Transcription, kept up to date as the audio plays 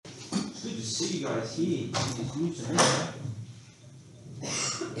to see you guys here. It's new to me.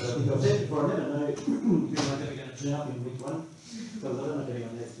 Because I've said before, I never know if anyone's ever going to turn up in week one. Because I don't know if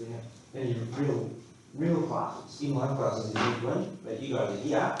anyone has any real classes, in-line classes in week one, but you guys are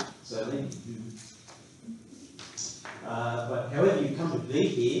here, so maybe you do. But however you come to be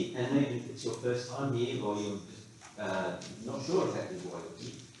here, and even if it's your first time here, or you're not sure exactly why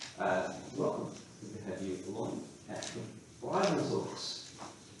you're here, welcome. Good to have you along at the Bible Talks.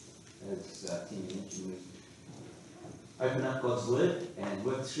 As Tim mentioned, we open up God's Word and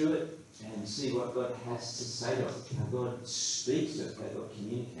work through it and see what God has to say to us, how God speaks to us, how God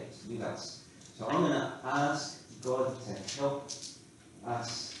communicates with us. So I'm going to ask God to help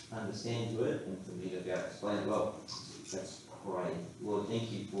us understand His Word and for me to be able to explain it well. Let's pray. Lord,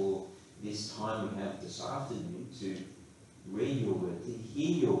 thank you for this time we have this afternoon to read your Word, to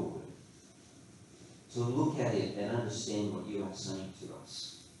hear your Word, to look at it and understand what you are saying to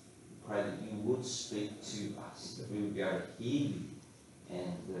us. We pray that you would speak to us, that we would be able to hear you,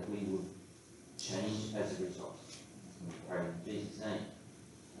 and that we would change as a result. We pray in Jesus' name.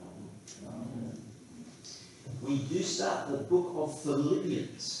 Amen. We do start the book of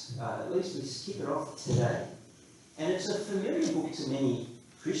Philippians. At least we kick it off today. And it's a familiar book to many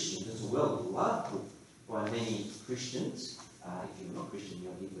Christians. It's a well-loved book by many Christians. If you're not Christian,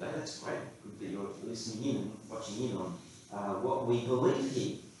 you're here today. That's great. Good that you're listening in and watching in on what we believe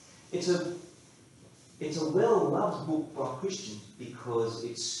here. It's a well-loved book by Christians because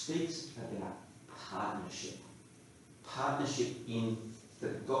it speaks about partnership. Partnership in the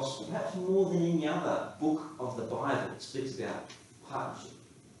gospel, perhaps more than any other book of the Bible. It speaks about partnership,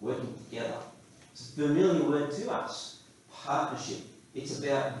 working together. It's a familiar word to us, partnership. It's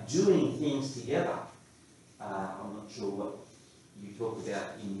about doing things together. I'm not sure what you talked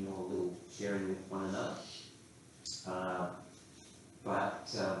about in your little sharing with one another. But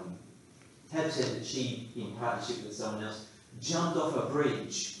Tab said that she, in partnership with someone else, jumped off a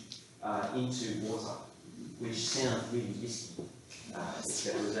bridge into water, which sounds really risky.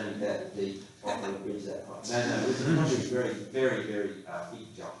 Except it was only that deep off the bridge that high. No, it was a very, very, very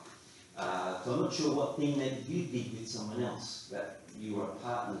big jump. So I'm not sure what thing that you did with someone else that you were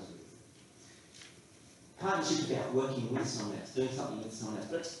partners with. Partnership is about working with someone else, doing something with someone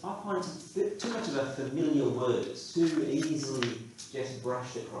else. But I find it's too much of a familiar word. It's too easily just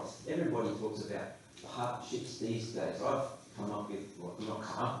brushed across. Everybody talks about partnerships these days. I've come up with, well, not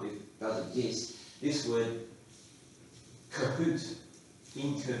come up with, does exist, this word cahoot,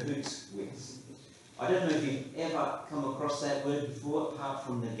 in cahoots with. I don't know if you've ever come across that word before, apart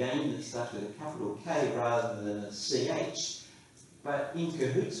from the game that starts with a capital K rather than a CH. But in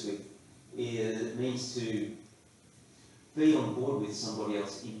cahoots with, it means to be on board with somebody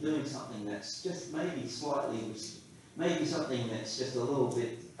else in doing something that's just maybe slightly risky, maybe something that's just a little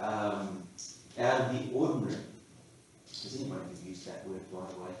bit out of the ordinary. Has anybody used that word, by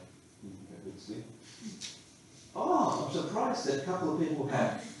the way, in cahoots with? Oh, I'm surprised that a couple of people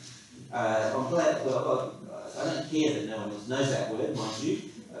have. I'm glad, well, I don't care that no one else knows that word, mind you,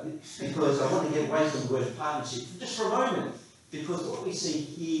 because I want to get away from the word partnership just for a moment, because what we see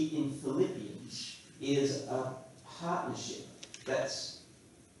here in Philippians is a partnership that's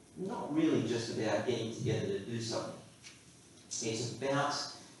not really just about getting together to do something. It's about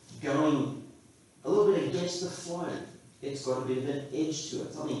going a little bit against the flow. It's got a bit of an edge to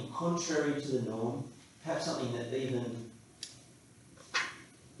it, something contrary to the norm, perhaps something that even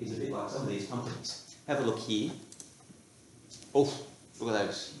is a bit like some of these companies. Have a look here. Oh, look at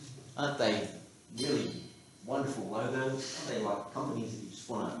those. Aren't they really wonderful logos? Aren't they like companies that you just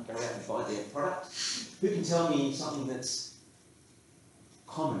want to go out and buy their product? Who can tell me something that's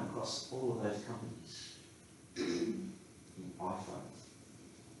common across all of those companies? In iPhones.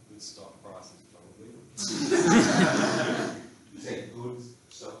 Good stock prices, probably. You say good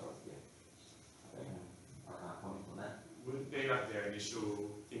stock price? Yeah. I can't comment on that. Wouldn't be like their initial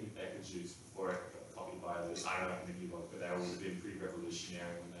thing that they could use before it got copied by others? I don't know the new one, but they would have been pretty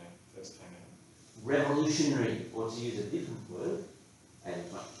revolutionary when they first came out. Revolutionary, or to use a different word, and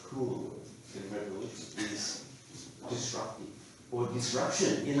a much cooler word than revolution, is disruptive, or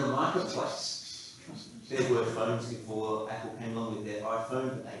disruption in the marketplace. There were phones before Apple came along with their iPhone,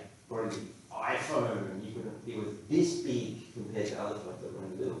 but they brought in the iPhone, and it was this big compared to other phones that were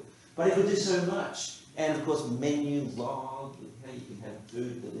only little. But it could do so much. And of course, menu log, how you can have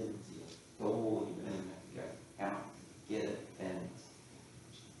food delivered to your door, you don't even have to go out, get it, and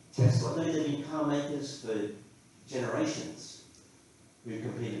Tesla. They've been car makers for generations who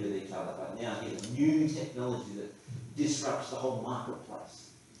competed with each other, but now here's new technology that disrupts the whole marketplace.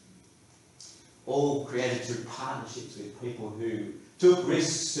 All created through partnerships with people who took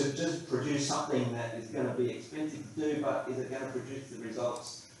risks to just produce something that is going to be expensive to do, but is it going to produce the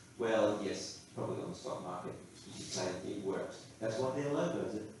results? Well, yes, probably on the stock market, you could say it worked. That's why their logo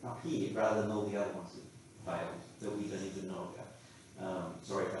is up here rather than all the other ones that failed, that we don't even know about.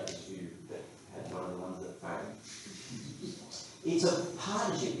 Sorry about this few that had one of the ones that failed. It's a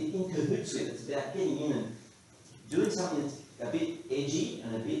partnership in cahoots with. It's about getting in and doing something that's a bit edgy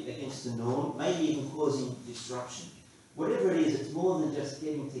and a bit against the norm, maybe even causing disruption. Whatever it is, it's more than just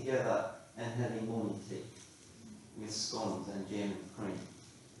getting together and having morning tea with scones and jam and cream.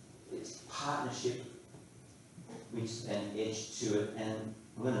 It's partnership with an edge to it, and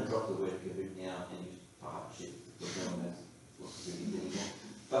I'm going to drop the word cahoot now and use partnership because no one knows what cahoot is anymore.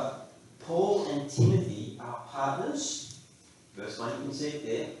 But Paul and Timothy are partners. Verse 1, you can see it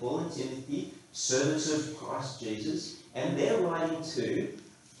there. Paul and Timothy, servants of Christ Jesus, and they're writing to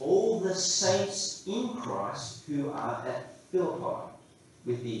all the saints in Christ who are at Philippi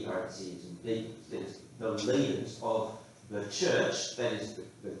with the overseers and deacons, the leaders of the church, that is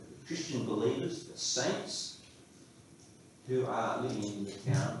the Christian believers, the saints who are living in the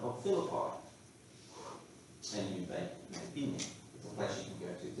town of Philippi. And you may have been there. It's a place you can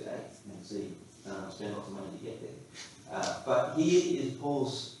go to today and see, spend lots of money to get there. But here is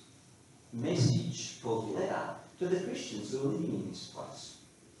Paul's message, Paul's letter to the Christians who are living in this place.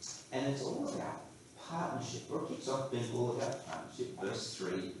 And it's all about partnership, or it kicks off being all about partnership. Verse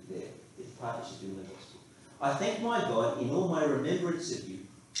 3 there, it's partnership in the gospel. I thank my God in all my remembrance of you,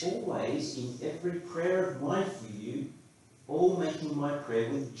 always in every prayer of mine for you, all making my prayer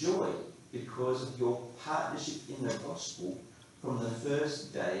with joy, because of your partnership in the gospel from the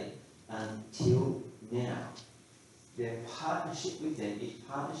first day until now. Their partnership with them is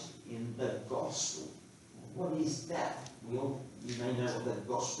partnership in the gospel. What is that? You may know what the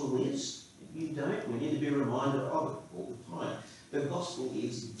gospel is. If you don't, we need to be reminded of it all the time. The gospel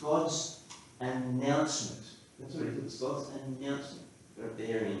is God's announcement. That's what it is. It's God's announcement. Got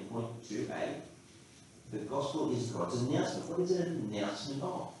there in point 2a. The gospel is God's announcement. What is it an announcement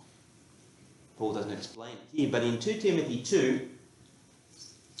of? Paul doesn't explain it here, but in 2 Timothy 2,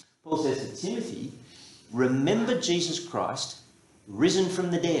 Paul says to Timothy, remember Jesus Christ, risen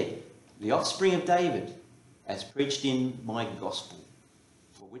from the dead, the offspring of David, as preached in my gospel,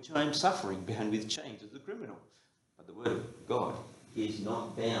 for which I am suffering, bound with chains as a criminal. But the word of God is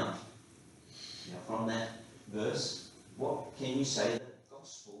not bound. Now from that verse, what can you say that the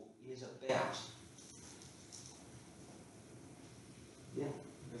gospel is about? Yeah.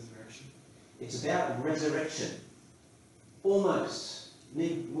 Resurrection. It's about resurrection. Almost.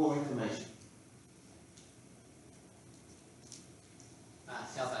 Need more information.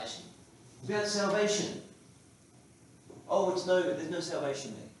 Salvation. It's about salvation. Oh, there's no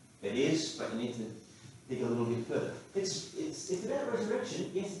salvation there. It is, but you need to dig a little bit further. It's about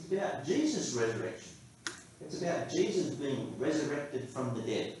resurrection. Yes, it's about Jesus' resurrection. It's about Jesus being resurrected from the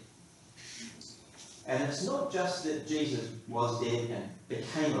dead. And it's not just that Jesus was dead and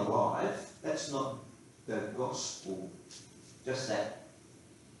became alive. That's not the gospel. Just that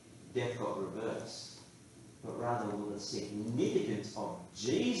death got reversed. But rather, the significance of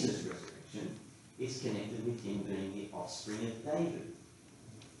Jesus' resurrection is connected with him being the offspring of David.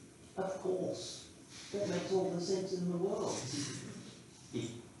 Of course. That makes all the sense in the world.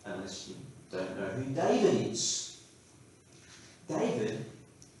 Unless you don't know who David is. David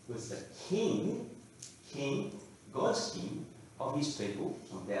was the king, God's king of his people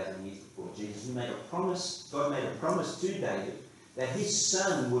 1,000 years before Jesus. God made a promise to David that his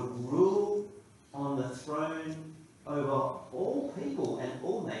son would rule on the throne over all people and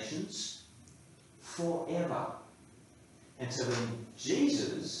all nations forever. And so when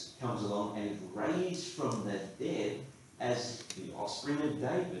Jesus comes along and is raised from the dead as the offspring of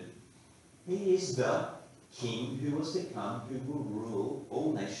David, he is the king who was to come, who will rule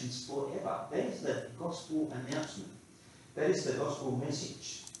all nations forever. That is the gospel announcement. That is the gospel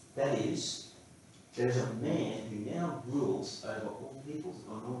message. That is, there's a man who now rules over all peoples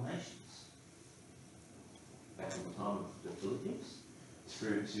and all nations. Back from the time of the Philippines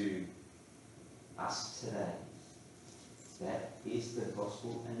through to us today. That is the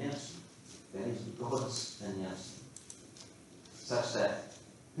gospel announcement. That is God's announcement. Such that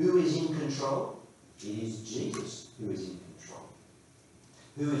who is in control? It is Jesus who is in control.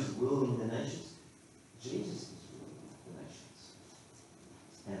 Who is ruling the nations? Jesus is ruling the nations.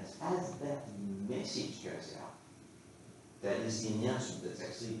 And it's as that message goes out, that is the announcement that's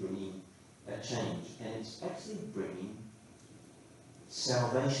actually bringing a change. And it's actually bringing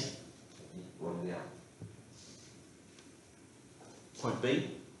salvation. Point it out. Point B,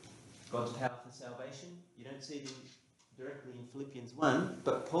 God's power for salvation. You don't see it directly in Philippians 1,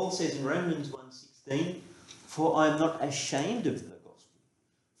 but Paul says in Romans 1:16, "For I am not ashamed of the gospel,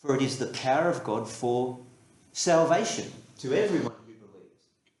 for it is the power of God for salvation to everyone who believes,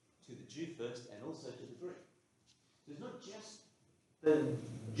 to the Jew first and also to the Greek." So it's not just the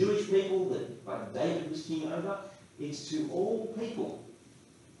Jewish people that like David was king over, it's to all people,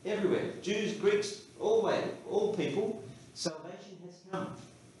 everywhere. Jews, Greeks, all people, salvation has come.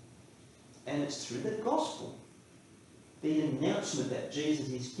 And it's through the gospel. The announcement that Jesus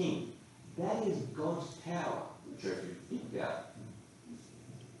is king, that is God's power. I'm sure if you think about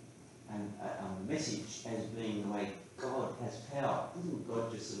a message as being the way God has power. Doesn't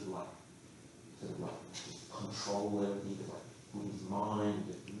God just sort of like just control everything, like with his mind,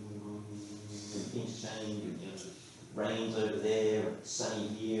 and things change, and rains over there, and sunny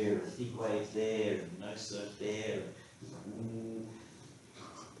here, and big waves there, and no surf there. And I'm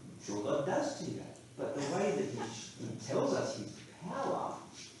sure God does do that. But the way that he tells us his power,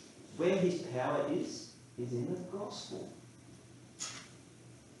 where his power is in the gospel.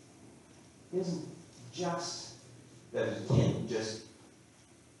 He doesn't just, again, just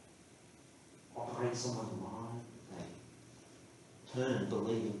operate someone's mind, they turn and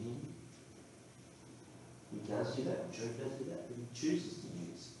believe in him. He does do that, I'm sure he does do that, but he chooses to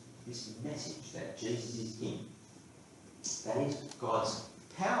use this message that Jesus is king. That is God's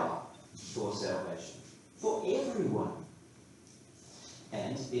power for salvation, for everyone.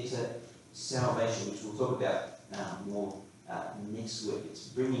 And it's a salvation which we'll talk about more next week. It's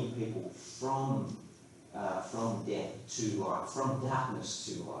bringing people from death to life, from darkness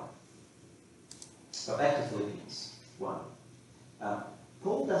to light. But back to Philippians 1.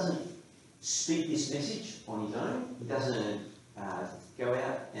 Paul doesn't speak this message on his own. He doesn't go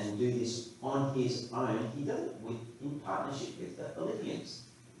out and do this on his own. He does it in partnership with the Philippians.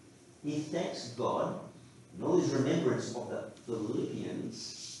 He thanks God and all his remembrance of the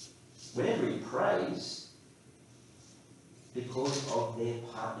Philippians whenever he prays because of their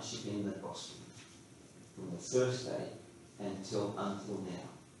partnership in the gospel from the first day until now.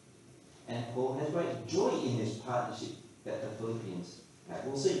 And Paul has great joy in this partnership that the Philippians have.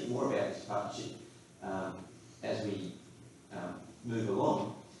 We'll see more about this partnership as we move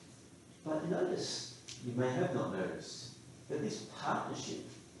along. But notice, you may have not noticed, that this partnership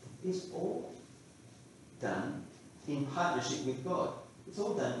is all done in partnership with God. It's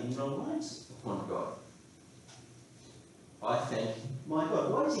all done in reliance upon God. I thank my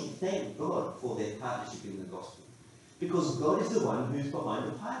God. Why does he thank God for their partnership in the gospel? Because God is the one who's behind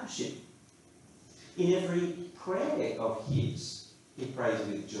the partnership. In every prayer of his, he prays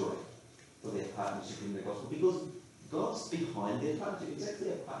with joy for their partnership in the gospel, because God's behind their partnership. It's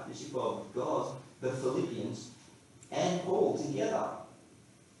actually a partnership of God, the Philippians, and Paul together.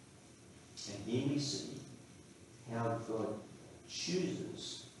 And here we see how God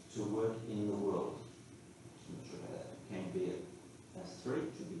chooses to work in the world. I'm not sure how that can be a 3,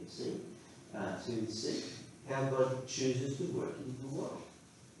 it should be a C. To see how God chooses to work in the world.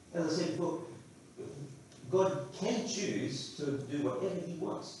 As I said before, God can choose to do whatever he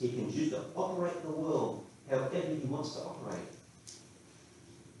wants. He can choose to operate the world however he wants to operate.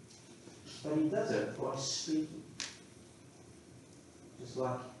 But he does it by speaking. Just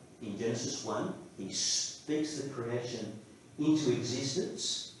like in Genesis 1, he speaks the creation into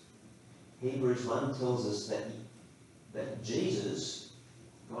existence. Hebrews 1 tells us that Jesus,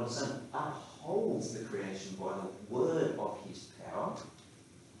 God's Son, upholds the creation by the word of his power.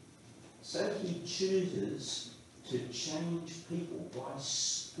 So he chooses to change people by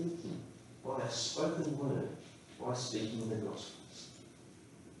speaking, by a spoken word, by speaking the Gospels.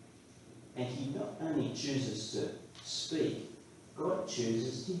 And he not only chooses to speak, God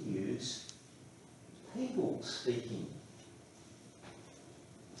chooses to use people speaking.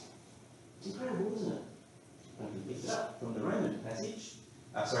 It's incredible, isn't it? When we pick it up from the Roman passage,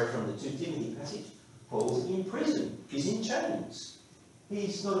 from the 2 Timothy passage, Paul's in prison, he's in chains.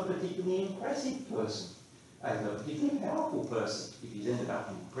 He's not a particularly impressive person. He's not a particularly powerful person. If he's ended up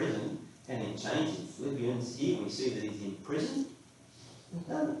in prison and in chains in Philippians, here we see that he's in prison. He's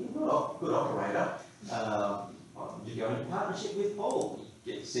not a good operator. You go in partnership with Paul.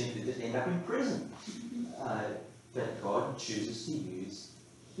 He seems to just end up in prison. But God chooses to use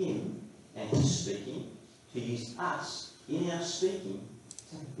him and his speaking, to use us in our speaking,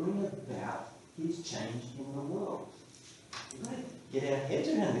 to bring about his change in the world. We've got to get our heads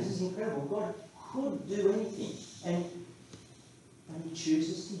around this. This is incredible. God could do anything, and he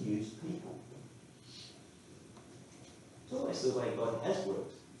chooses to use people. It's always the way God has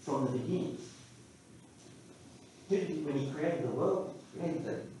worked from the beginning. When he created the world, created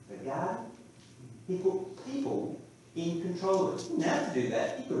the garden, he put people in control of it. He didn't have to do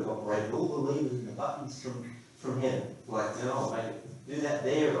that. He could have operated all the levers and the buttons from heaven. Like, I'll make it, do that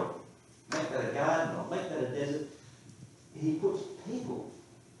there, or make that a garden, or make that a desert. He puts people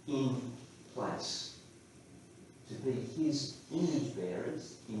in place to be his image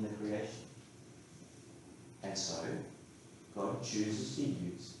bearers in the creation. And so, God chooses to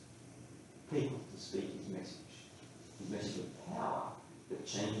use people to speak his message of power that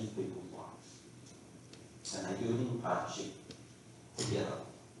changes people's lives. And they do it in partnership together.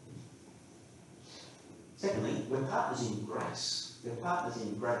 Secondly, we're partners in grace. We're partners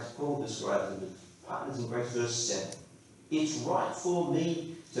in grace. Paul describes them as partners in grace, verse 7. It's right for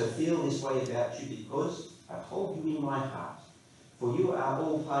me to feel this way about you because I hold you in my heart. For you are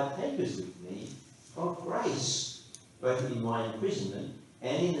all partakers with me of grace, both in my imprisonment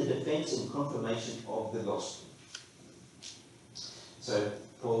and in the defence and confirmation of the gospel. So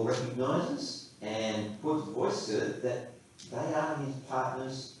Paul recognises and puts voice to it that they are his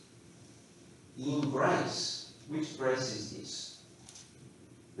partners in grace. Which grace is this?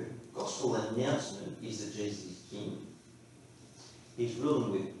 The gospel announcement is that Jesus is King. He's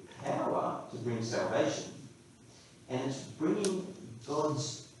ruling with power to bring salvation, and it's bringing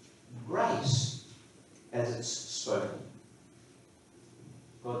God's grace as it's spoken.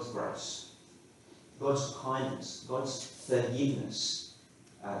 God's grace, God's kindness, God's forgiveness,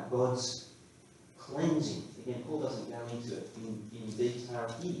 God's cleansing. Again, Paul doesn't go into it in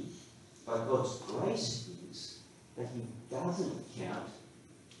detail here, but God's grace is that he doesn't count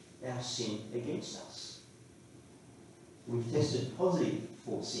our sin against us. We've tested positive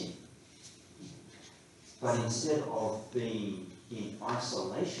for sin, but instead of being in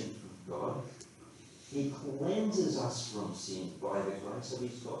isolation from God, he cleanses us from sin by the grace of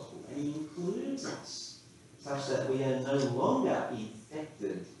his gospel, and he includes us such that we are no longer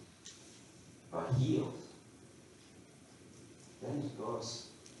infected but healed. That is God's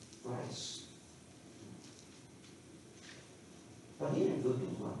grace. But here in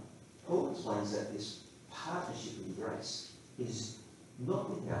Philippians 1, Paul explains that this partnership in grace is not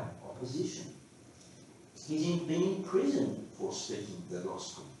without opposition. He's been imprisoned for speaking the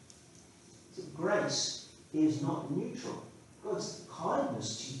gospel. So grace is not neutral. God's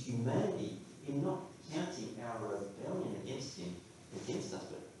kindness to humanity in not counting our rebellion against him, against us,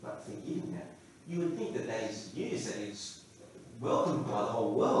 but forgiving that. You would think that that is news that is welcomed by the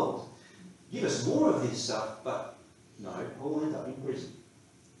whole world. Give us more of this stuff, but no, Paul ends up in prison.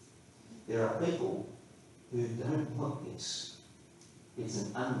 There are people who don't want this. It's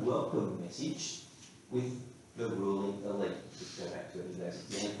an unwelcome message with the ruling elite. Just go back to those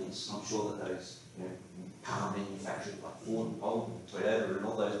examples. I'm sure that those car manufacturers like Ford and Toyota and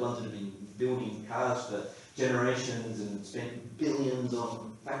all those ones that have been building cars for generations and spent billions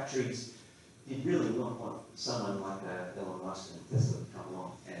on factories, did really not want someone like Elon Musk and Tesla to come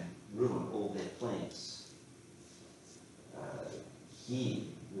along and ruin all their plans. Here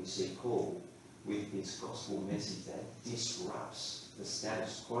we see Paul with his gospel message that disrupts the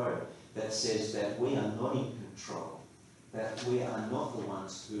status quo, that says that we are not in control, that we are not the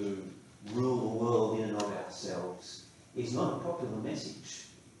ones who rule the world in and of ourselves. It's not a popular message,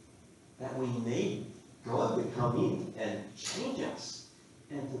 that we need God to come in and change us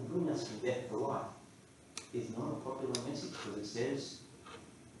and to bring us from death to life. It's not a popular message because it says,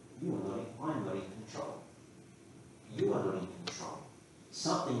 I'm not in control. You are not in control.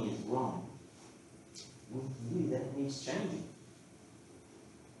 Something is wrong with you that needs changing.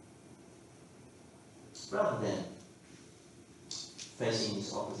 Rather than facing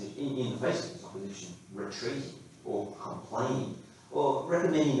this opposition, in the face of this opposition, retreating or complaining, or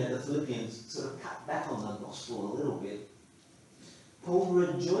recommending that the Philippians sort of cut back on the gospel a little bit, Paul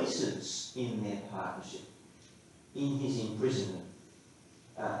rejoices in their partnership, in his imprisonment,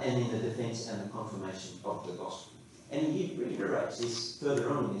 and in the defence and the confirmation of the gospel. And he reiterates this further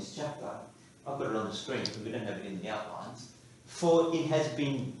on in this chapter. I've got it on the screen because we don't have it in the outlines. For it has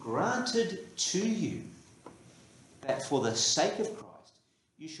been granted to you that for the sake of Christ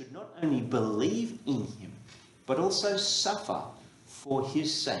you should not only believe in him, but also suffer for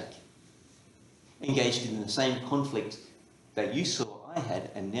his sake. Engaged in the same conflict that you saw I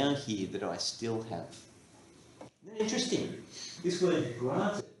had and now hear that I still have. Isn't that interesting? This word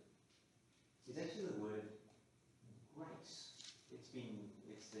granted is actually the word grace. It's the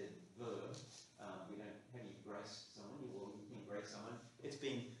verb. We don't, how do you grace someone? Well, you can grace someone. It's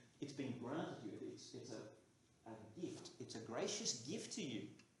been granted you. It's a gift. It's a gracious gift to you.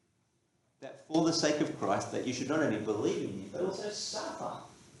 That for the sake of Christ, that you should not only believe in him, but also suffer.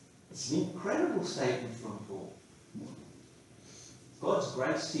 It's an incredible statement from Paul. God's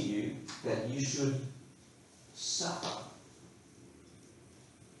grace to you that you should suffer.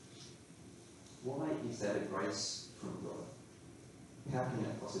 Why is that a grace from God? How can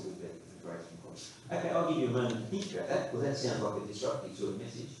that possibly be a grace from God? Okay, I'll give you a moment to think about that, because that sounds like a disruptive sort of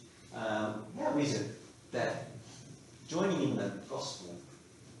message. How is it that joining in the gospel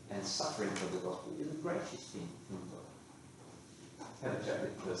and suffering for the gospel is a gracious thing from God? Have a chat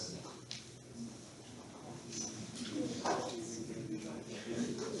with the person next.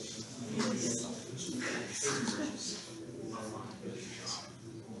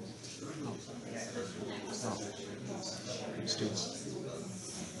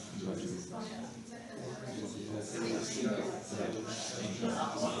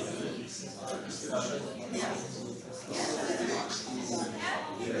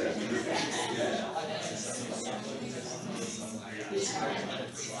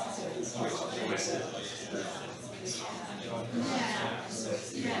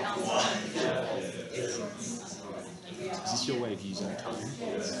 Is this your way of using time?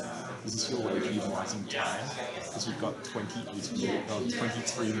 Is this your way of utilising time? Because we've got 23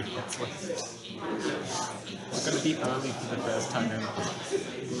 minutes left. We're going to be early for the first time ever.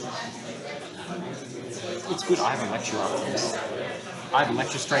 It's good, I have a lecture after this. I have a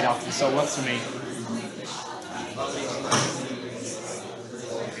lecture straight after this, so it works for me.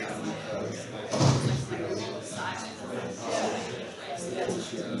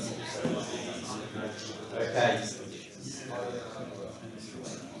 Okay.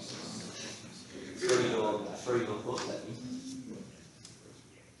 Through your thoughts, that means.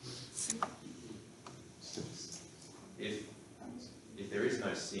 If there is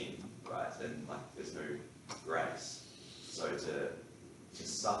no sin, right, then like there's no grace. So to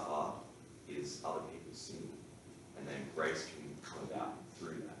suffer is other people's sin, and then grace can come about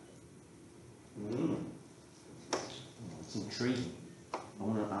through that. It's intriguing. I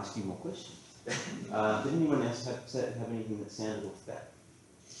want to ask you more questions. Did anyone else have anything that sounded off that,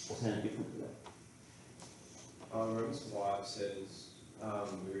 or sounded different to that? Romans 5 says,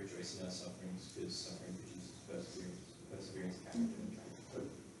 we rejoice in our sufferings because suffering produces perseverance. Perseverance, character, and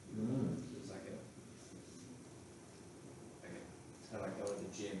training. It's like it's kind of like going to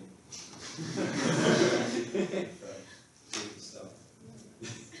the gym. Stuff.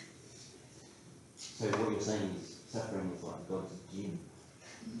 So what you're saying is suffering is like God's gym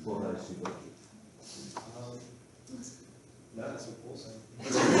for those who go through. No, that's what Paul's saying.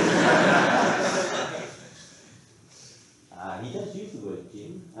 He does use the word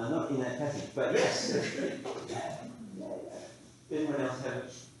gym, not in that passage, but yes. Does anyone else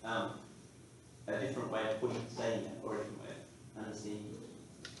have a different way of saying that, or a different way of understanding it?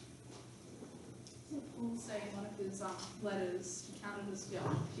 Paul saying in one of his letters, he counted as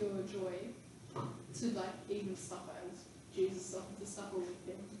pure joy to like even suffer as Jesus suffered, to suffer with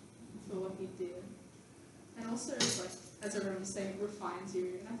him for what he did. And also, like, as everyone was saying, it refines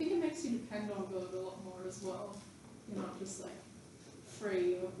you. And I think it makes you depend on God a lot more as well. You're not just like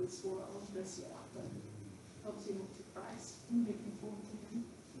free of this world just yet, but helps you look to Christ and be conformed to him.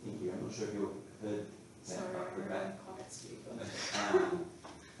 Thank you. I'm not sure if you heard that Sorry, part I'm of a that. quiet speaker.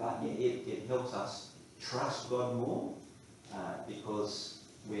 But yeah, it helps us trust God more because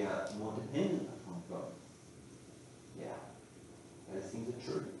we are more dependent upon God. Yeah, those things are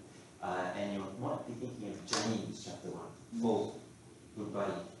true. And you might be thinking of James chapter 1. Paul's good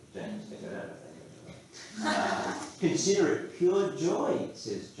buddy, James. I don't know if they know. Consider it pure joy,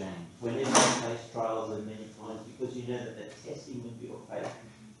 says James, whenever you face trials of many kinds, because you know that the testing of your faith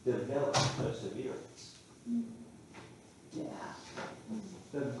develops perseverance. Yeah.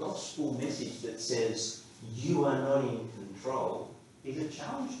 The gospel message that says you are not in control is a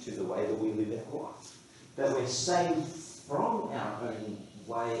challenge to the way that we live our life. That we're saved from our own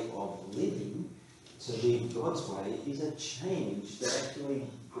way of living to live God's way is a change that actually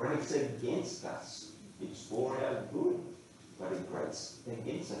grates against us. It's for our good, but it grates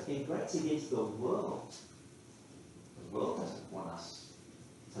against us. It grates against the world. The world doesn't want us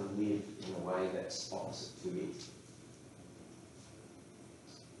to live in a way that's opposite to it.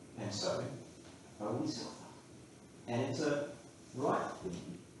 And so, we suffer. And it's a right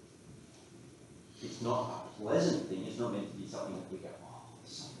thing. It's not a pleasant thing. It's not meant to be something that we go, oh,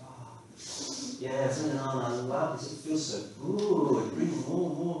 it's so yeah, it's something I love this. It feels so good. Bring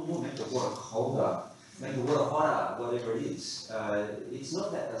more. Make the water colder. Make the water hotter, whatever it is. It's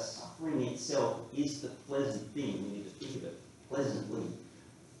not that the suffering itself is the pleasant thing. We need to think of it pleasantly.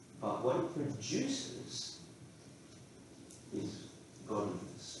 But what it produces is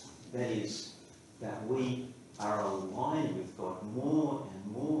godliness. That is, that we are aligned with God more and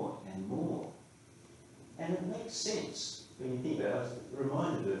more and more. And it makes sense when you think about it. I was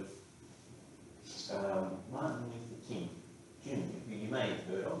reminded of Martin Luther King Jr., who you may have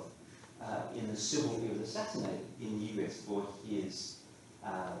heard of, he was assassinated in the US for his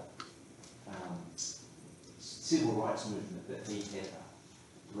civil rights movement that he headed up,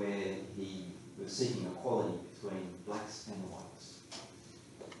 where he was seeking equality between blacks and whites.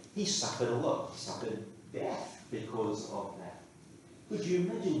 He suffered a lot. He suffered death because of that. Could you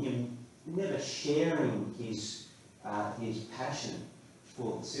imagine him never sharing his passion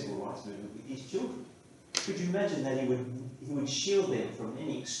for the civil rights movement with his children? Could you imagine that he would shield them from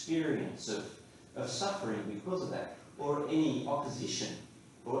any experience of suffering because of that, or any opposition,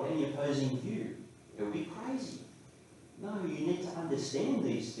 or any opposing view? It would be crazy. No, you need to understand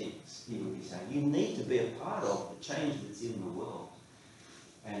these things, he would be saying. You need to be a part of the change that's in the world.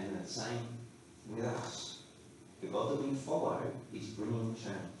 And the same with us. The God that we follow is bringing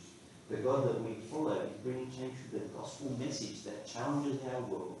change. The God that we follow is bringing change through the gospel message that challenges our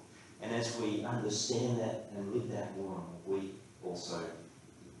world. And as we understand that and live that more, we also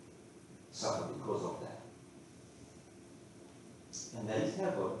suffer because of that. And that is how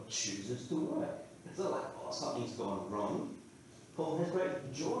God chooses to work. It's not like, oh, something's gone wrong. Paul has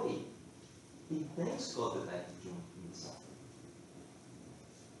great joy. He thanks God that they can join in the suffering.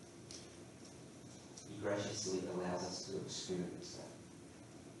 He graciously allows us to experience that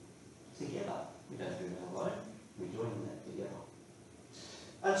together. We don't do it alone. We join in that together.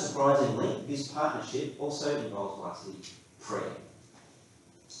 Unsurprisingly, this partnership also involves largely prayer.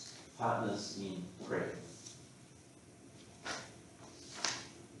 Partners in prayer. I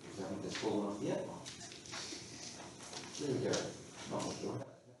think that's fallen off the outline. There we go. Not much sure.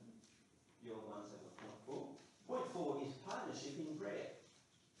 Your ones have a point 4. Point 4 is partnership in prayer.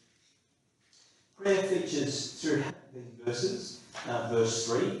 Prayer features throughout these verses. Verse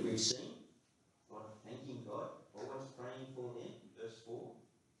 3, we've seen God thanking God, always praying for them. Verse 4.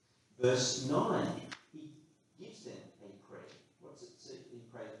 Verse 9, he gives them a prayer. What's it say? He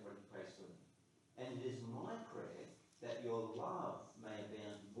prays what he prays for them. And it is my prayer that your love may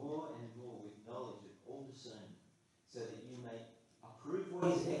abound more and more with knowledge of all discernment, so that you may approve what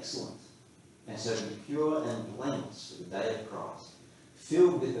is excellent, and so be pure and blameless for the day of Christ,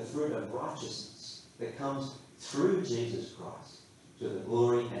 filled with the fruit of righteousness that comes through Jesus Christ, to the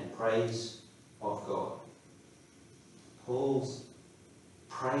glory and praise of God. Paul's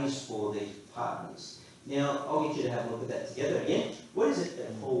praise for these partners. Now, I'll get you to have a look at that together again. What is it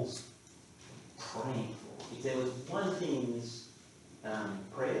that Paul's praying for? If there was one thing in this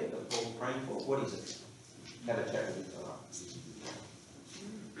prayer that Paul's praying for, what is it? Have a chat with each other.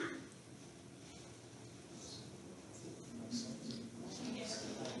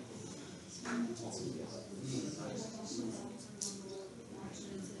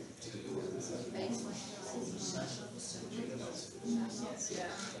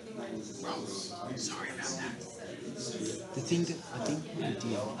 Sorry about that. The thing that I think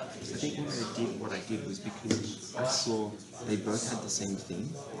what I did was because I saw they both had the same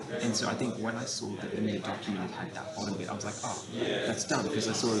thing, and so I think when I saw that in the document it had that bottom bit, I was like, oh, that's done, because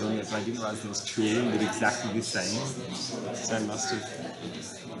I saw it on there, but I didn't realize there was two of them with exactly the same. So I must have,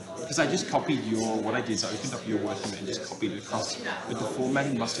 because I just copied what I did is I opened up your document and just copied it across, but the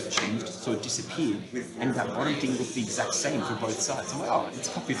formatting must have changed, so it disappeared, and that bottom thing looked the exact same for both sides. I'm like, oh, it's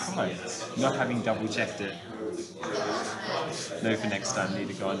copied fine, not having double checked it. No, for next time, need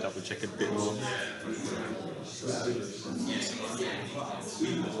to go and double check it a bit more.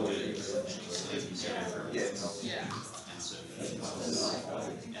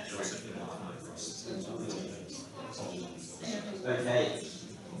 Okay.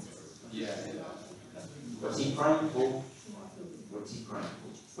 What's he praying for? What's he praying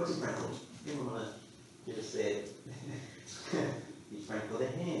for? What's he praying for? Anyone want to give us there? He's praying for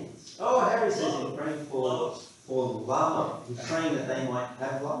their hands. Oh, Harry says he's praying for love. He's praying that they might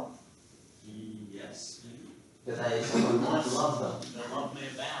have love. Yes. That someone might love them. Their love may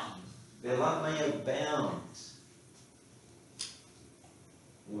abound. Their love may abound.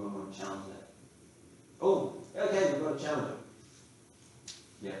 Anyone want to challenge that? Oh, okay, we've got a challenger.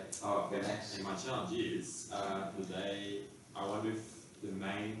 Yeah. Oh, okay, next. And my challenge is, I wonder if the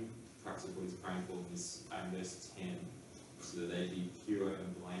main crux of what he's praying for is in verse 10, so that they be pure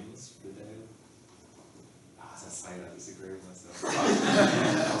and blameless for the day of. As I say that, I disagree with myself.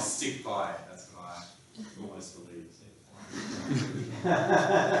 I'll stick by it, that's what I almost believe.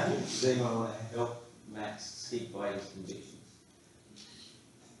 Does anyone want to help Max stick by his convictions?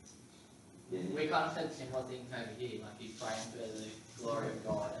 Yeah. We kind of said similar things over here, like he's praying for the glory of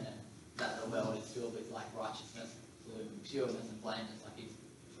God and that the world is filled with like righteousness, pureness and blameless, like he's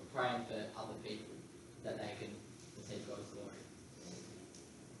praying for other people that they can receive God's glory.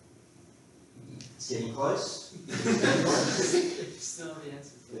 It's getting close. Still the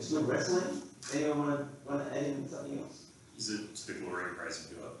answer. It's good wrestling. Anyone want to add in something else? Is it to the glory and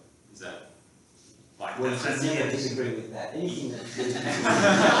praise of God? Is that like We that's should the never end? disagree with that. Anything that The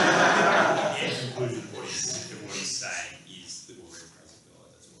end conclusion of what he's saying is the glory and praise of God.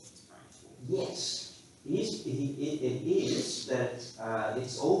 That's what he's praying for. yes, it is that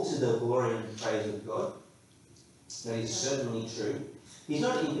it's all to the glory and praise of God. That is certainly true. He's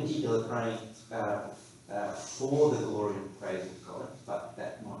not in particular praying for the glory and praise of God, but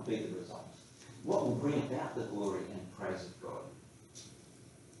that might be the result. What will bring about the glory and praise of God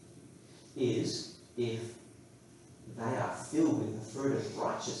is if they are filled with the fruit of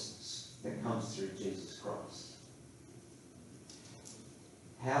righteousness that comes through Jesus Christ.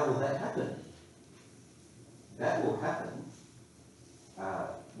 How will that happen? That will happen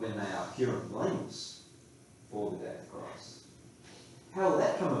when they are pure and blameless for the day of Christ. How will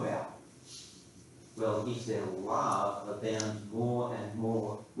that come about? Well, if their love abounds more and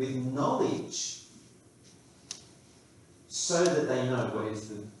more with knowledge, so that they know what is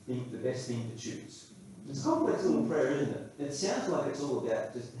the best thing to choose. It's a complex little prayer, isn't it? It sounds like it's all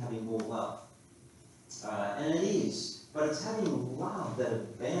about just having more love. And it is, but it's having love that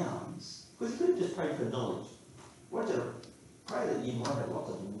abounds. Because you could just pray for knowledge. Why don't you pray that you might have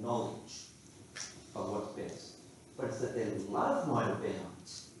lots of knowledge of what's best? But it's that their love might abound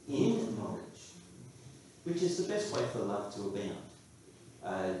in knowledge, which is the best way for love to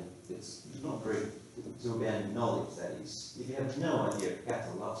abound. It's not very to abound in knowledge, that is. If you have no idea how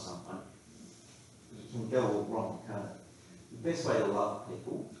to love someone, you can go all wrong, can't it? The best way to love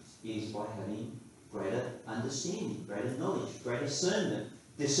people is by having greater understanding, greater knowledge, greater discernment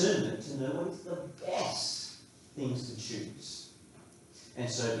to know what is the best things to choose. And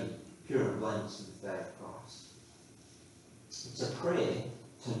so be pure and blameless for the day of Christ. It's a prayer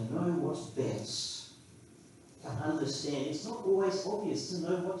to know what's best, to understand. It's not always obvious to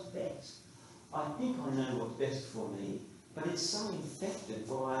know what's best. I think I know what's best for me, but it's so infected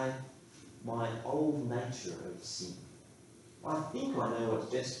by my old nature of sin. I think I know what's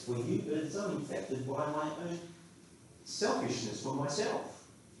best for you, but it's so infected by my own selfishness for myself.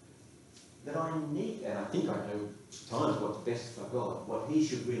 That I need, and I think I know at times what's best for God, what He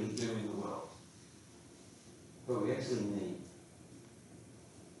should really do in the world. But we actually need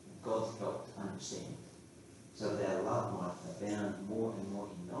God's help to understand, so that our love might abound more and more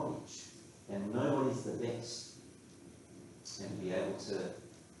in knowledge, and know what is the best, and be able to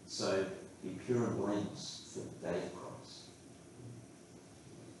so be pure and blameless for the day of Christ.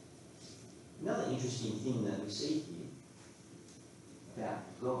 Another interesting thing that we see here about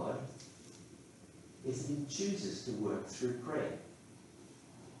God is that He chooses to work through prayer.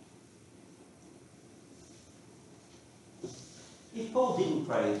 If Paul didn't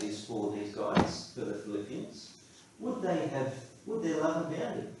pray this for these guys, for the Philippians, would their love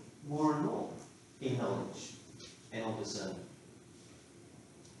abounded more and more in knowledge and all discernment?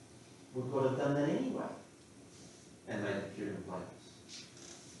 Would God have done that anyway and made it pure and blameless?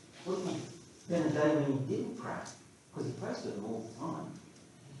 Would He been a day when He didn't pray? Because He prays for them all the time.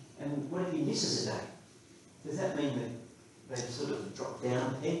 And what if He misses a day? Does that mean that they sort of drop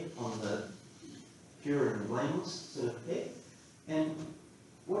down a peg on the pure and blameless sort of peg? And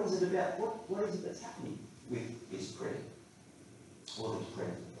what is it about? What is it that's happening with His prayer? Or these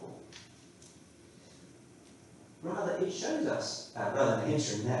prayers of Paul? Rather, it shows us, rather than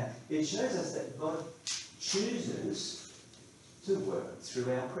answering that, it shows us that God chooses to work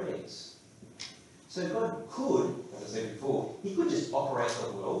through our prayers. So God could, as I said before, He could just operate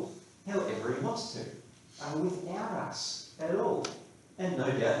the world however He wants to, without us at all. And no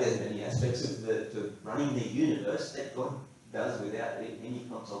doubt there's many aspects of to running the universe that God does without any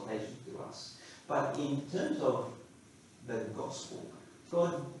consultation to us. But in terms of the gospel,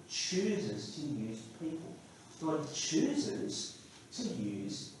 God chooses to use people. God chooses to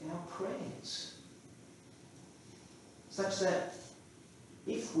use our prayers. Such that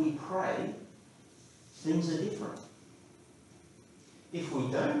if we pray, things are different. If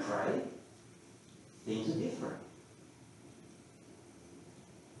we don't pray, things are different.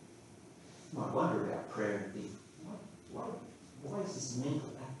 You might wonder about prayer and think, why is this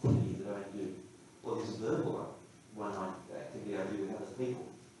mental activity that I do, or this verbal activity I do with other people,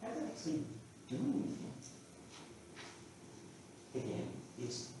 how does it actually do anything? Again,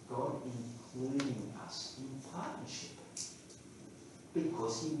 it's God including us in partnership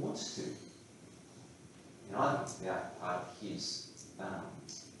because He wants to. And I think that part of His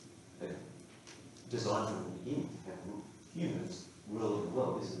design from the beginning to have humans ruling the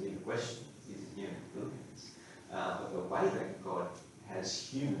world. This is a big question. This is here in the Philippines. But the way that God has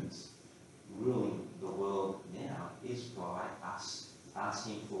humans ruling the world now is by us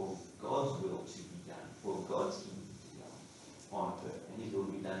asking for God's will to be done, for God's kingdom to be done on earth, and His will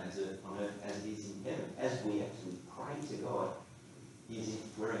be done on earth as it is in heaven. As we actually pray to God,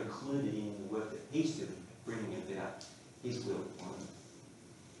 we're included in the work that He's doing, bringing about His will on earth.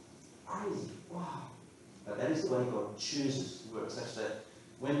 Crazy, wow! But that is the way God chooses to work, such that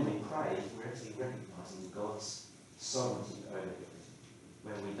when we pray, we're actually recognising God's sovereignty over everything.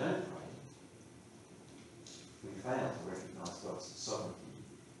 When we don't pray, we fail to recognise God's sovereignty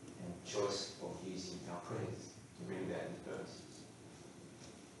and choice of using our prayers to bring about His purposes.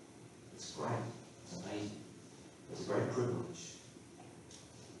 It's great. It's amazing. It's a great privilege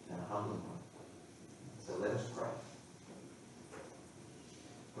and a humbling one. So let us pray.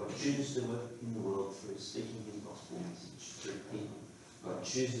 God chooses to work in the world through speaking His gospel message through people. God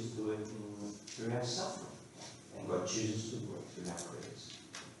chooses to work through our suffering. And God chooses to work through our prayers.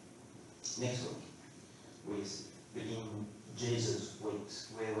 Next week, we begin Jesus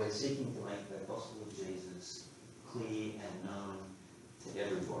Weeks, where we're seeking to make the gospel of Jesus clear and known to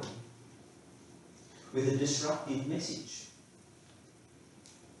everybody with a disruptive message.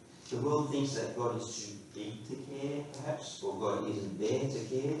 The world thinks that God is too big to care, perhaps, or God isn't there to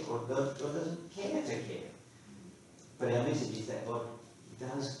care, or God doesn't care to care. But our message is that God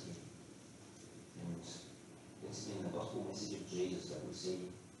does care. And it's in the gospel message of Jesus that we see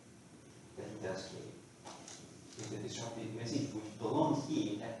that He does care. It's a disruptive message which belongs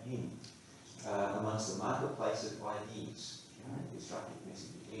here at uni, amongst the marketplace of ideas. Disruptive message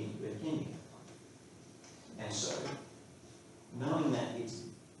at uni, where can you have? And so, knowing that it's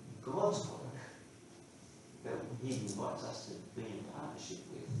God's work that He invites us to be in partnership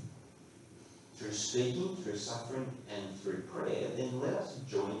with, through speaking, through suffering, and through prayer, then let us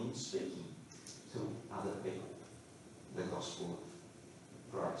join in speaking to other people the gospel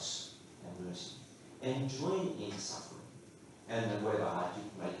of grace and mercy, and join in suffering, and whatever hardship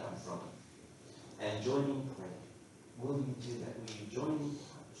may come from it, and join in prayer. Will you do that? Will you join in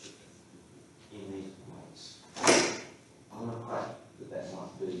partnership in these ways? I want to pray that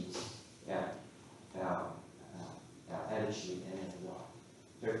might be our attitude and our life.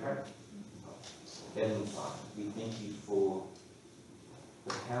 Shall we pray? Heavenly Father, we thank You for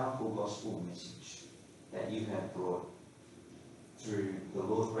the powerful gospel message that You have brought through the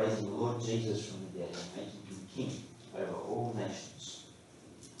Lord, raising the Lord Jesus from the dead and making Him King over all nations.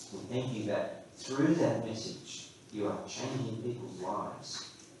 We thank You that through that message You are changing people's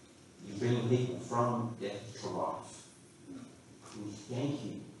lives. You're bringing people from death to life. We thank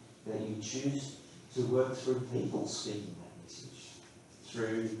You that You choose to work through people speaking that message,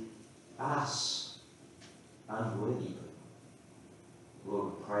 through us, unworthy people. Lord,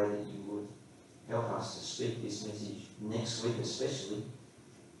 we pray that You would help us to speak this message next week especially,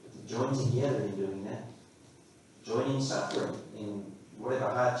 to join together in doing that, join in suffering, in whatever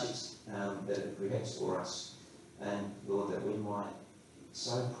hardships that it creates for us, and Lord, that we might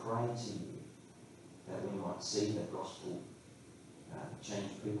so pray to You, that we might see the gospel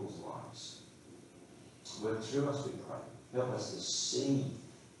change people's lives. Work through us, we pray. Help us to see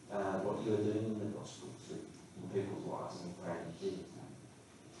what You are doing in the gospel in people's lives, and we pray in Jesus' name.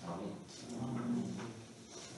 Amen.